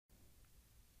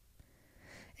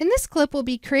In this clip, we'll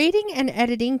be creating and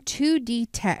editing 2D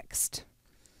text.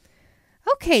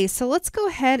 Okay, so let's go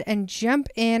ahead and jump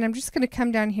in. I'm just going to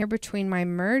come down here between my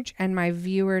merge and my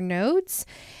viewer nodes,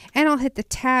 and I'll hit the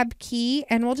tab key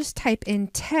and we'll just type in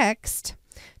text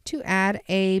to add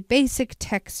a basic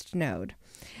text node.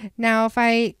 Now, if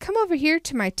I come over here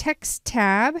to my text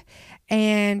tab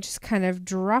and just kind of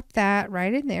drop that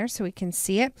right in there so we can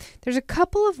see it, there's a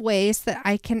couple of ways that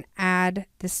I can add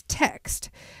this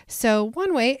text. So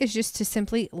one way is just to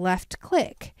simply left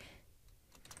click,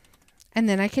 and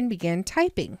then I can begin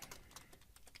typing.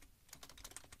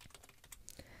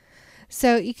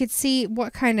 So you can see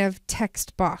what kind of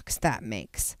text box that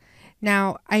makes.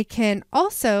 Now I can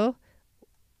also,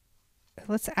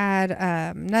 let's add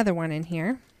another one in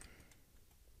here.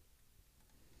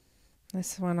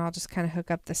 This one I'll just kind of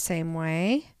hook up the same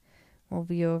way. We'll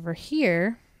view over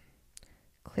here,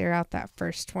 clear out that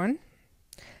first one.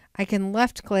 I can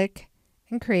left click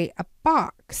and create a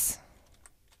box.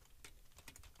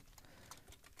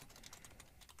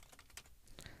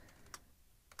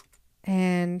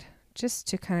 And just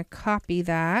to kind of copy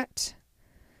that,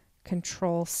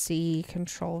 Control C,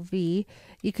 Control V,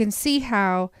 you can see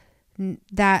how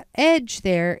that edge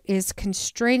there is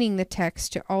constraining the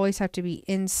text to always have to be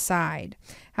inside.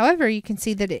 However, you can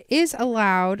see that it is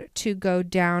allowed to go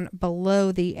down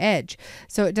below the edge,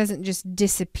 so it doesn't just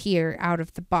disappear out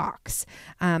of the box.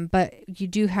 But you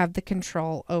do have the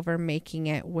control over making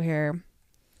it where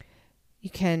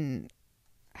you can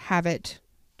have it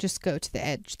just go to the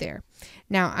edge there.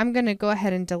 Now I'm going to go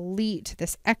ahead and delete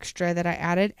this extra that I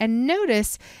added, and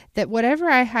notice that whatever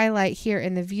I highlight here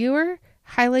in the viewer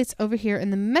highlights over here in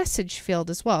the message field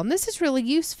as well. And this is really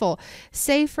useful.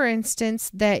 Say, for instance,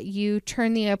 that you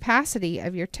turn the opacity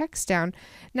of your text down.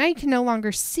 Now you can no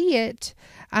longer see it,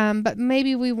 but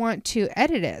maybe we want to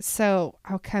edit it. So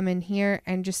I'll come in here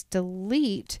and just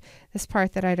delete this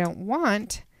part that I don't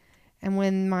want. And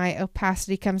when my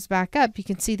opacity comes back up, you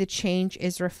can see the change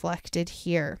is reflected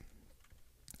here.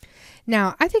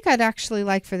 Now, I think I'd actually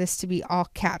like for this to be all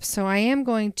caps, so I am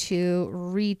going to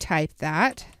retype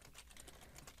that.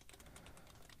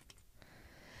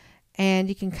 And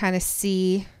you can kind of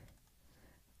see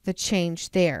the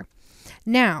change there.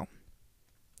 Now,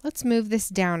 let's move this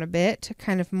down a bit to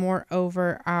kind of more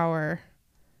over our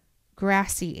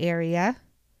grassy area.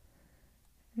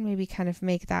 Maybe kind of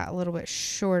make that a little bit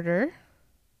shorter.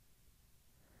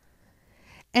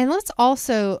 And let's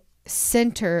also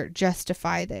center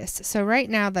justify this. So right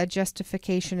now the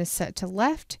justification is set to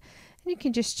left, and you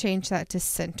can just change that to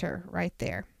center right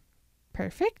there.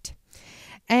 Perfect.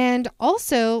 And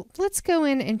also, let's go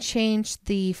in and change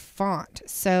the font.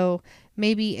 So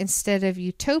maybe instead of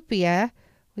Utopia,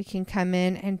 we can come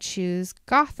in and choose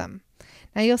Gotham.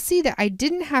 Now you'll see that I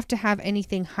didn't have to have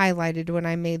anything highlighted when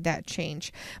I made that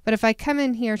change. But if I come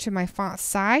in here to my font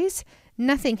size,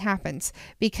 nothing happens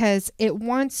because it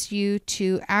wants you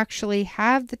to actually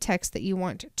have the text that you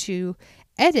want to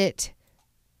edit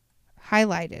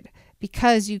highlighted,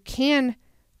 because you can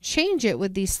change it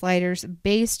with these sliders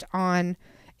based on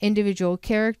individual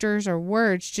characters or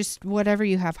words, just whatever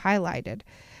you have highlighted.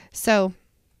 So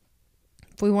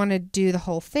if we want to do the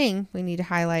whole thing, we need to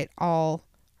highlight all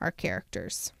our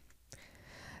characters.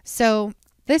 So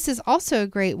this is also a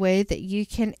great way that you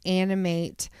can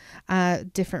animate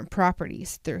different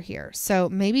properties through here. So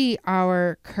maybe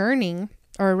our kerning,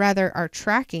 or rather our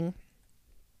tracking,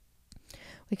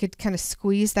 we could kind of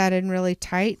squeeze that in really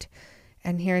tight.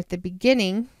 And here at the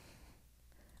beginning,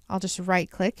 I'll just right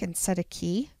click and set a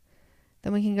key.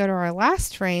 Then we can go to our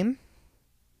last frame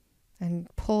and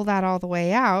pull that all the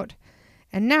way out.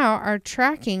 And now our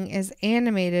tracking is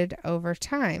animated over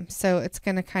time. So it's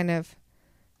going to kind of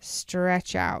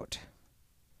stretch out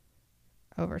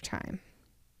over time.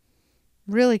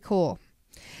 Really cool.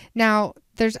 Now,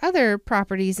 there's other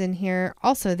properties in here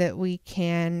also that we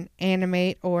can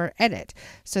animate or edit.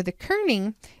 So the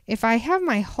kerning, if I have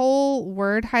my whole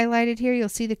word highlighted here, you'll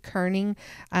see the kerning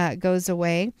goes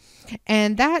away.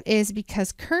 And that is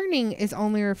because kerning is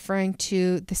only referring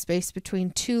to the space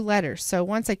between two letters. So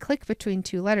once I click between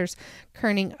two letters,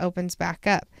 kerning opens back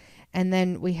up. And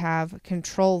then we have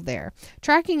control there.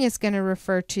 Tracking is going to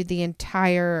refer to the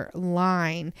entire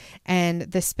line and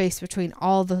the space between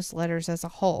all those letters as a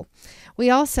whole. We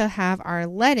also have our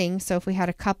leading, so if we had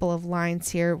a couple of lines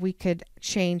here, we could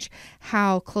change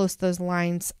how close those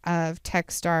lines of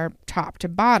text are top to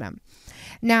bottom.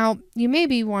 Now, you may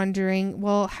be wondering,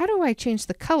 well, how do I change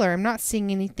the color? I'm not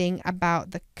seeing anything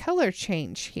about the color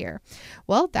change here.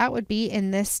 Well, that would be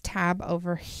in this tab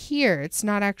over here. It's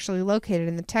not actually located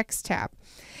in the text text tab.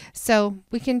 So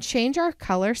we can change our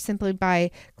color simply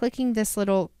by clicking this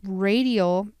little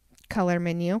radial color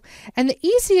menu. And the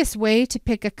easiest way to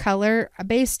pick a color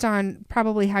based on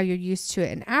probably how you're used to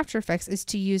it in After Effects is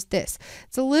to use this.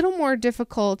 It's a little more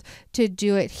difficult to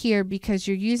do it here because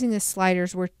you're using the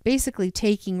sliders. We're basically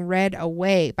taking red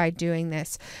away by doing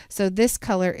this. So this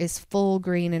color is full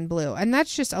green and blue, and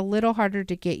that's just a little harder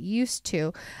to get used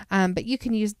to. But you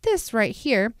can use this right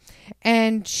here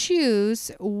and choose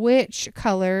which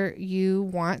color you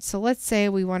want. So let's say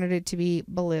we wanted it to be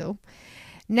blue.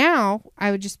 Now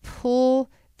I would just pull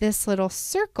this little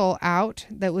circle out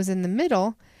that was in the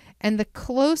middle, and the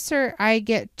closer I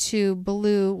get to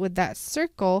blue with that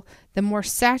circle, the more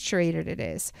saturated it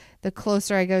is. The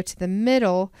closer I go to the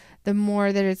middle, the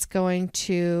more that it's going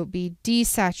to be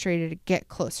desaturated to get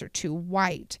closer to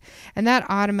white. And that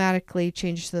automatically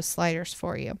changes those sliders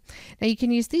for you. Now you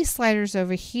can use these sliders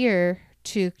over here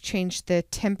to change the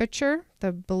temperature,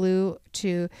 the blue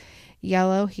to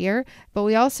yellow here, but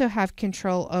we also have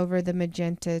control over the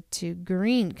magenta to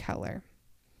green color.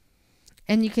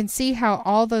 And you can see how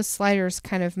all those sliders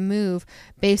kind of move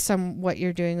based on what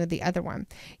you're doing with the other one.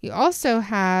 You also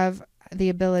have the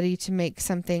ability to make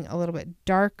something a little bit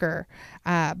darker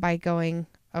by going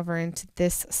over into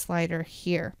this slider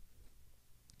here.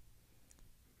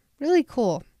 Really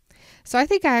cool. So I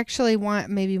think I actually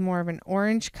want maybe more of an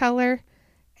orange color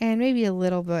and maybe a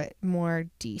little bit more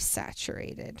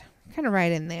desaturated. Kind of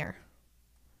right in there.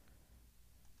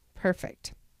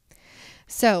 Perfect.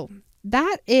 So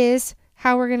that is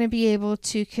how we're going to be able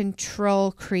to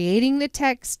control creating the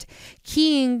text,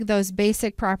 keying those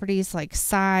basic properties like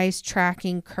size,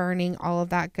 tracking, kerning, all of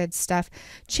that good stuff,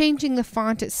 changing the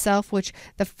font itself, which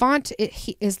the font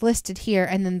is listed here,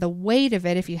 and then the weight of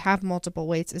it, if you have multiple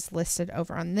weights, is listed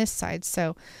over on this side.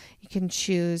 So you can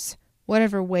choose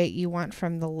whatever weight you want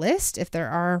from the list if there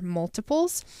are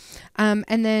multiples. And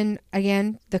then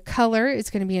again, the color is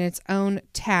going to be in its own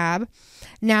tab.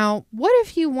 Now, what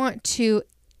if you want to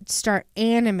start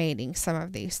animating some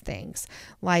of these things,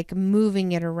 like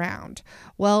moving it around?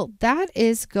 Well, that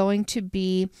is going to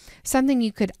be something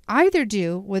you could either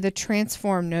do with a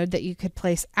transform node that you could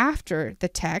place after the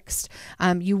text.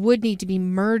 You would need to be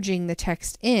merging the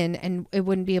text in, and it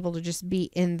wouldn't be able to just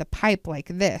be in the pipe like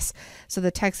this. So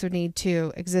the text would need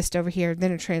to exist over here,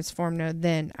 then a transform node,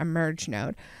 then a merge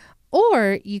node.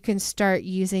 Or you can start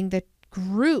using the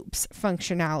groups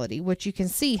functionality, which you can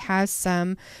see has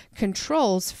some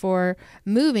controls for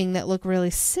moving that look really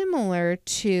similar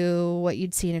to what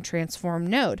you'd see in a transform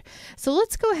node. So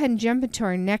let's go ahead and jump into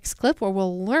our next clip where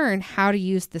we'll learn how to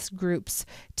use this groups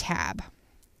tab.